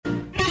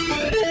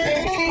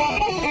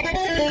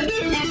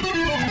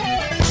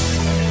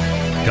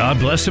God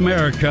bless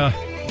America,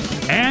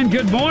 and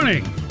good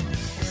morning.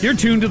 You're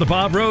tuned to the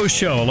Bob Rose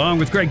Show, along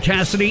with Greg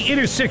Cassidy. It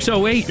is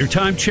 6:08. Your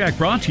time check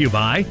brought to you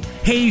by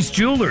Hayes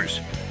Jewelers,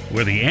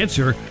 where the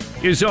answer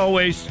is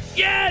always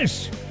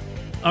yes.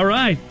 All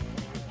right,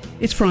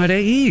 it's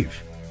Friday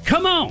Eve.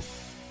 Come on.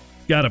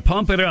 Got to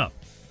pump it up.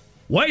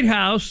 White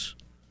House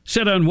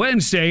said on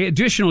Wednesday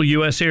additional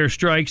U.S.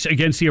 airstrikes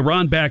against the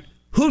Iran-backed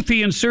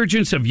Houthi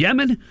insurgents of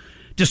Yemen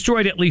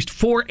destroyed at least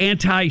 4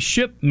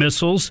 anti-ship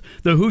missiles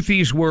the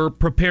Houthis were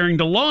preparing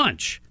to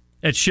launch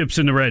at ships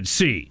in the Red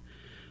Sea.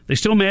 They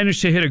still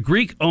managed to hit a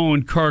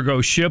Greek-owned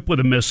cargo ship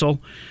with a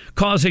missile,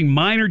 causing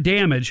minor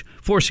damage,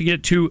 forcing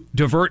it to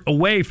divert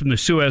away from the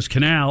Suez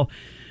Canal.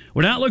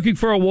 We're not looking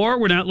for a war.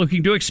 We're not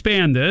looking to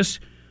expand this.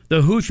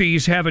 The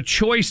Houthis have a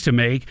choice to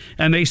make,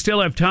 and they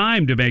still have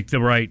time to make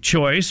the right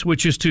choice,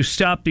 which is to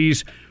stop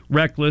these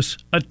reckless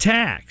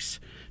attacks.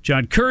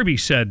 John Kirby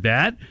said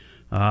that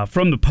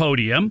from the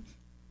podium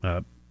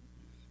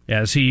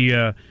as he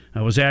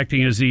was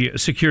acting as the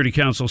Security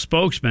Council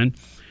spokesman,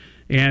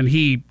 and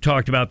he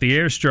talked about the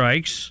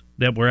airstrikes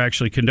that were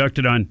actually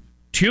conducted on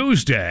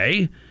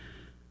Tuesday.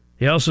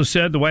 He also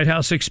said the White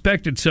House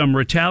expected some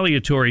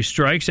retaliatory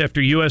strikes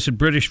after U.S. and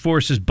British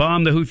forces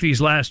bombed the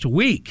Houthis last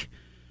week.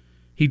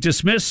 He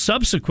dismissed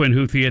subsequent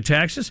Houthi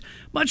attacks as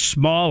much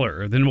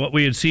smaller than what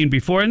we had seen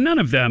before, and none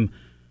of them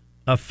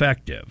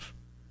effective.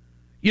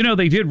 You know,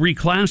 they did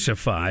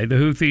reclassify the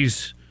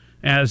Houthis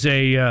as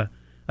a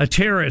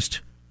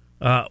terrorist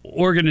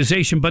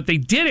organization, but they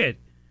did it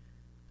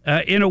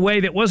in a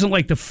way that wasn't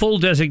like the full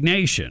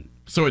designation.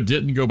 So it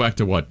didn't go back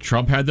to what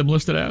Trump had them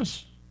listed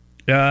as?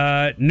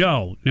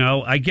 No.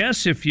 I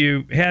guess if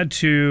you had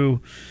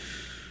to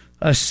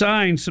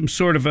assign some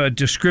sort of a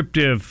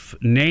descriptive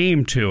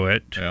name to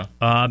it,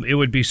 it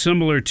would be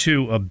similar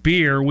to a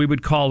beer. We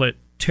would call it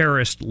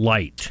Terrorist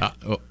Light.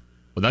 Well,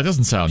 that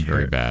doesn't sound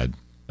very bad.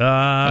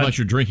 Unless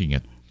you're drinking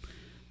it.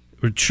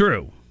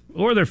 True.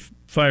 Or they're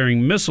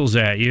firing missiles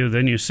at you,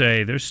 then you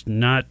say there's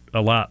not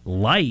a lot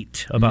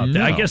light about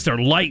that. I guess they're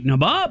lighting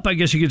them up. I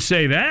guess you could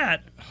say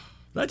that.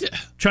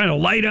 Trying to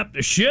light up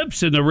the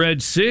ships in the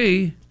Red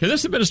Sea. Can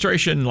this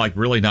administration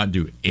really not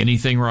do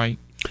anything right?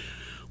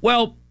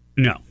 Well,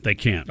 no, they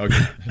can't.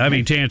 Okay. I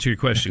mean, to answer your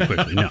question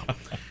quickly, no.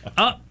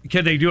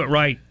 Can they do it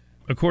right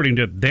according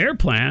to their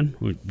plan?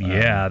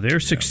 Yeah,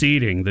 they're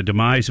succeeding. The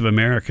demise of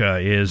America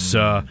is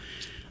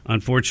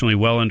unfortunately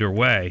well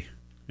underway.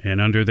 And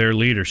under their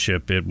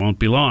leadership, it won't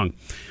be long.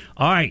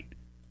 All right.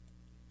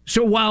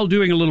 So while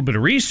doing a little bit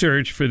of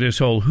research for this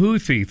whole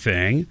Houthi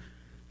thing,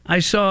 I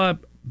saw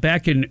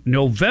back in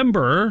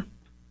November,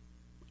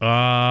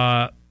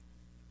 there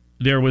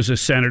was a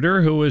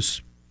senator who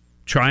was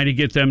trying to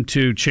get them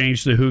to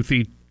change the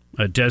Houthi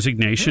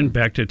designation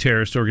back to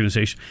terrorist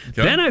organization.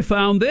 Okay. Then I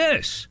found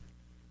this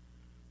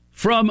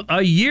from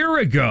a year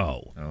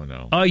ago. Oh,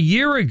 no. A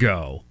year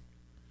ago.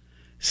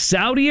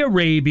 Saudi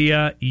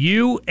Arabia,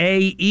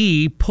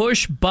 UAE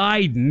push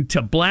Biden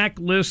to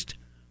blacklist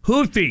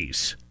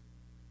Houthis.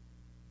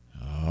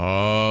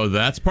 Oh,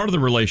 that's part of the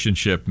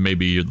relationship,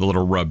 maybe the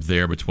little rub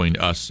there between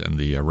us and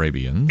the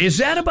Arabians. Is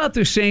that about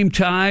the same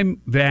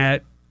time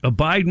that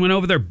Biden went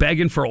over there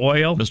begging for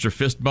oil? Mr.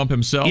 Fist Bump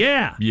himself?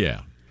 Yeah.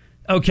 Yeah.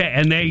 Okay,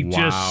 and they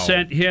just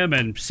sent him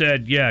and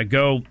said, yeah,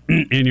 go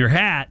in your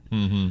hat.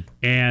 Mm-hmm.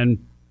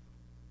 And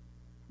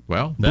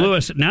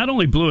not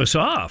only blew us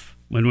off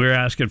when we were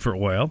asking for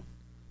oil,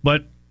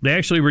 but they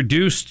actually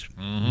reduced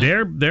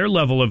their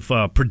level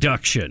of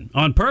production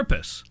on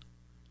purpose.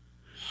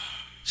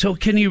 So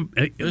can you,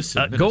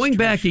 going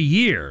back a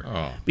year,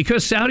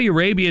 because Saudi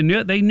Arabia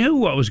knew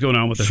what was going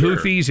on with the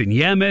Houthis in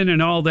Yemen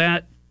and all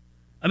that.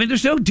 I mean,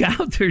 there's no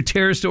doubt they're a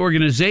terrorist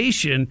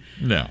organization.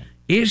 No.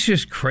 It's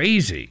just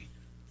crazy.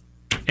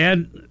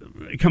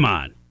 And come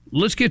on,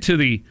 let's get to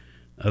the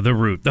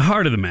root, the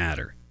heart of the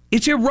matter.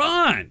 It's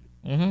Iran.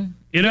 Mm-hmm.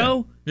 You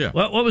know? Yeah.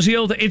 What was the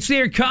old... It's the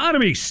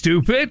economy,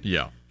 stupid.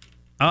 Yeah.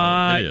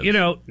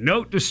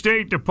 Note the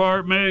State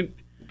Department.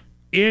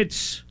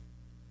 It's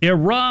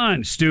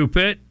Iran,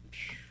 stupid.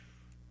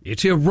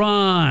 It's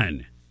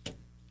Iran.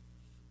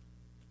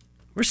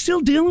 We're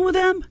still dealing with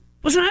them?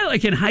 Wasn't I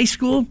in high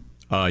school?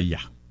 Yeah.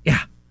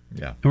 Yeah.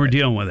 Yeah. And we're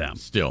dealing with them.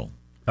 Still.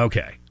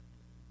 Okay.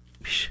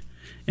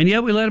 And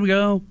yet we let them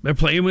go. They're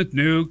playing with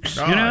nukes,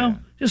 Yeah.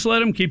 Just let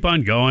them keep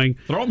on going.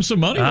 Throw them some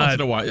money once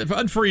in a while.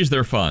 Unfreeze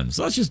their funds.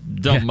 Let's just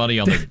dump money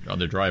on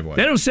their driveway.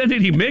 They don't send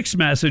any mixed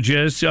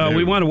messages.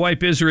 We want to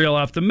wipe Israel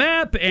off the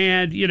map,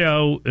 and,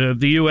 the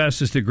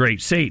U.S. is the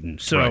great Satan.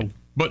 So, right.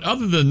 But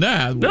other than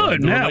that, the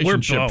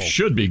relationship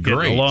should be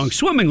great. Getting along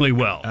swimmingly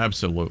well.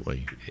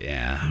 Absolutely.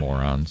 Yeah.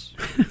 Morons.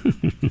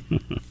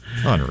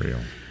 Unreal.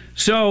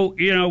 So,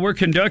 we're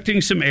conducting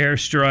some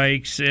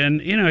airstrikes,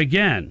 and,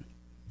 again,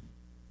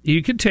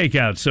 you could take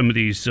out some of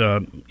these,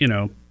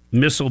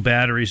 missile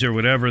batteries or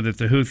whatever that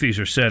the Houthis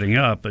are setting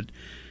up, but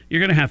You're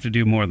going to have to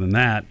do more than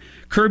that.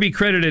 Kirby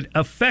credited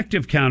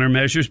effective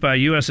countermeasures by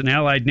U.S. and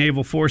allied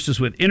naval forces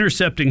with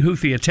intercepting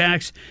Houthi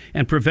attacks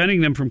and preventing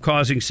them from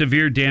causing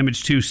severe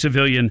damage to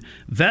civilian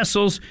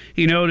vessels.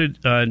 He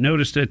noticed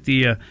that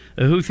the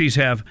Houthis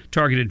have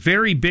targeted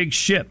very big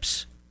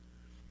ships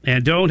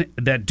and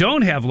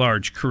don't have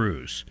large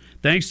crews,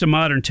 thanks to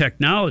modern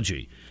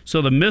technology.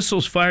 So the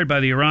missiles fired by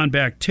the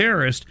Iran-backed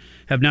terrorists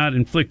have not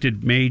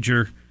inflicted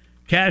major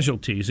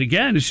casualties.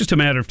 Again, it's just a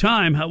matter of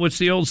time. What's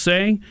the old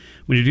saying?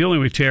 When you're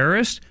dealing with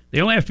terrorists, they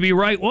only have to be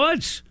right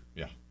once.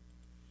 Yeah.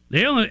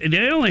 They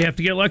only have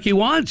to get lucky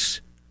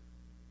once.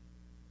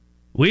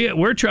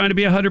 We're trying to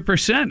be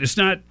 100%. It's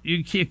not,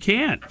 you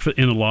can't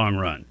in the long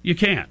run. You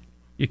can't.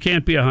 You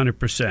can't be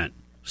 100%.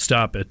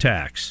 Stop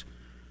attacks.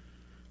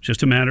 It's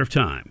just a matter of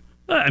time.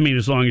 I mean,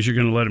 as long as you're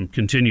going to let them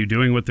continue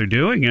doing what they're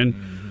doing.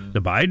 And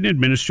the Biden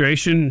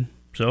administration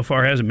so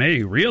far hasn't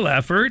made a real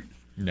effort.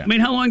 No. I mean,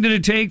 how long did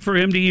it take for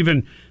him to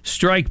even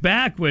strike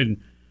back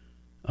when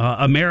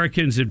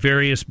Americans at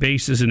various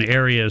bases and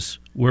areas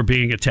were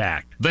being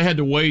attacked? They had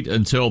to wait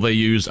until they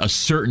used a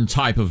certain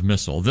type of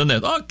missile. Then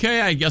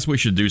okay, I guess we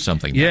should do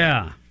something now.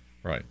 Yeah.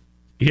 Right.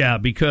 Yeah,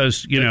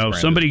 because,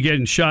 somebody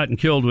getting shot and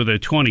killed with a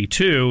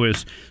 .22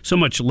 is so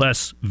much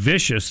less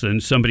vicious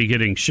than somebody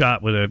getting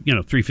shot with a,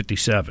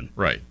 .357.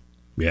 Right.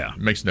 Yeah. It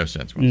makes no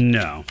sense.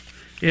 No.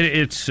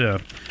 It's...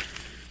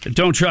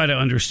 Don't try to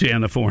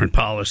understand the foreign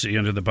policy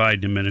under the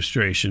Biden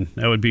administration.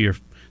 That would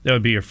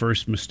be your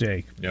first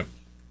mistake. Yep.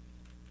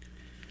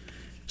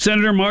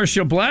 Senator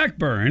Marsha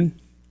Blackburn,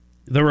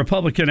 the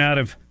Republican out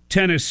of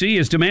Tennessee,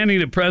 is demanding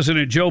that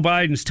President Joe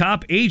Biden's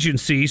top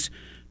agencies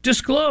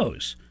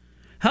disclose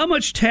how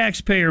much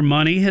taxpayer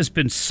money has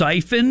been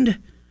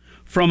siphoned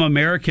from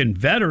American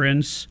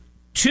veterans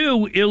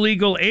to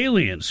illegal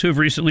aliens who have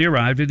recently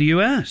arrived in the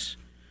U.S.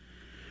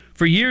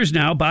 For years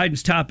now,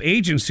 Biden's top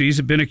agencies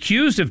have been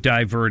accused of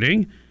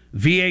diverting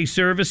VA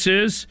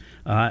services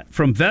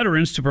from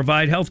veterans to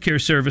provide health care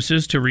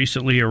services to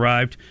recently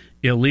arrived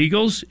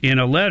illegals. In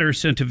a letter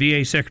sent to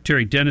VA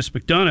Secretary Dennis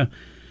McDonough,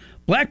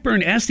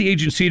 Blackburn asked the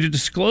agency to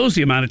disclose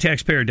the amount of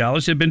taxpayer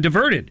dollars that have been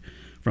diverted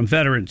from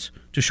veterans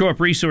to shore up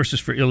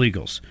resources for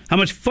illegals. How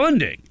much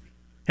funding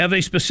have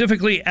they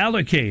specifically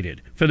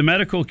allocated for the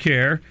medical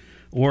care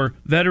or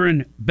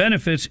veteran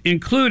benefits,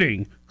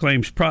 including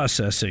claims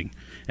processing?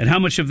 And how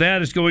much of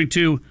that is going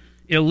to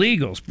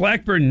illegals?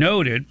 Blackburn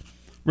noted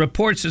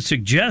reports that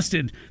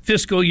suggested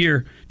fiscal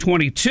year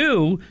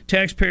 22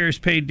 taxpayers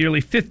paid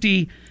nearly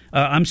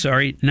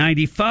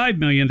 $95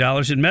 million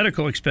in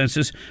medical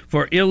expenses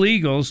for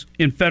illegals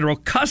in federal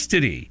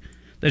custody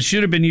that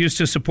should have been used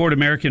to support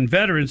American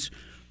veterans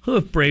who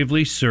have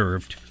bravely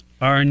served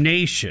our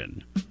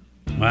nation.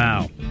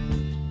 Wow.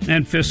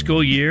 And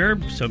fiscal year,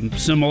 some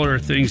similar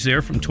things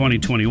there from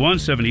 2021,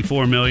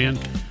 $74 million.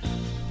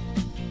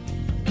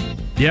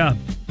 Yeah.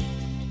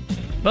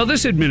 Well,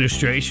 this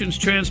administration's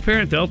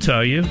transparent, they'll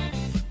tell you.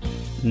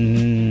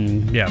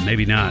 Yeah,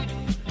 maybe not.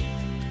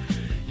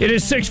 It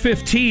is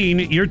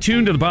 6:15. You're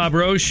tuned to the Bob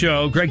Rose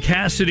Show. Greg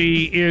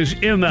Cassidy is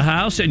in the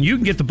house, and you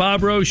can get the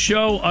Bob Rose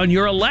Show on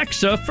your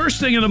Alexa first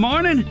thing in the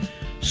morning.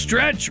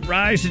 Stretch,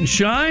 rise, and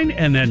shine,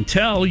 and then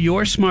tell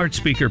your smart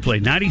speaker play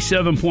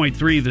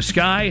 97.3 The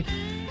Sky.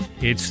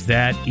 It's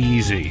that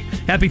easy.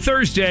 Happy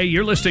Thursday.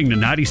 You're listening to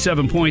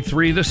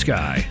 97.3 The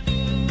Sky.